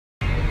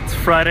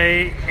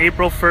Friday,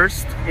 April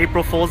 1st,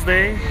 April Fool's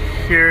Day,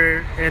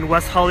 here in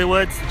West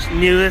Hollywood's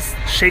newest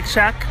Shake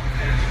Shack.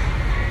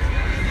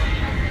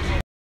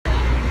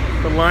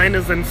 The line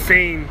is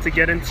insane to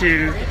get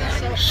into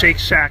Shake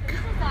Shack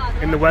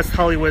in the West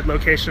Hollywood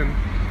location.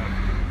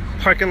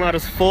 Parking lot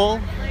is full.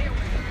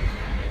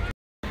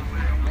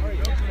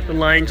 The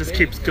line just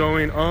keeps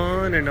going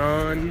on and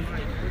on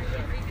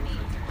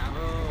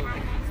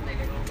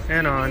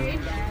and on.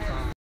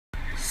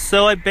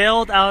 So I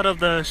bailed out of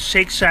the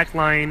Shake Shack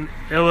line.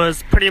 It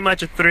was pretty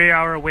much a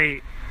 3-hour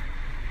wait.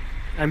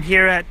 I'm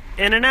here at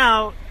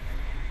In-N-Out.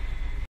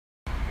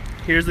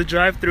 Here's the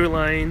drive-through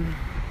line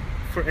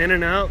for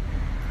In-N-Out.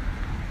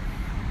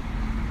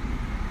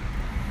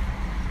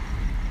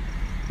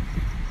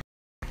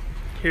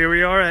 Here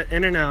we are at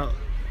In-N-Out,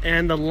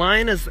 and the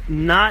line is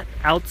not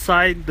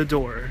outside the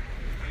door.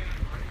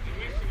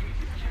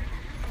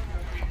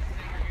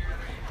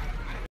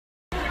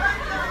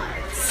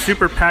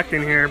 Super packed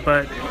in here,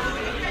 but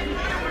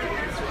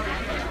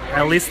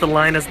at least the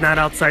line is not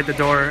outside the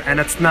door, and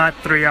it's not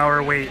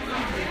 3-hour wait.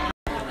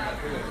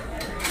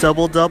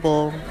 Double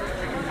double.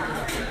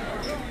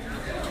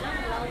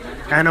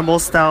 Animal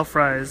style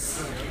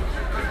fries.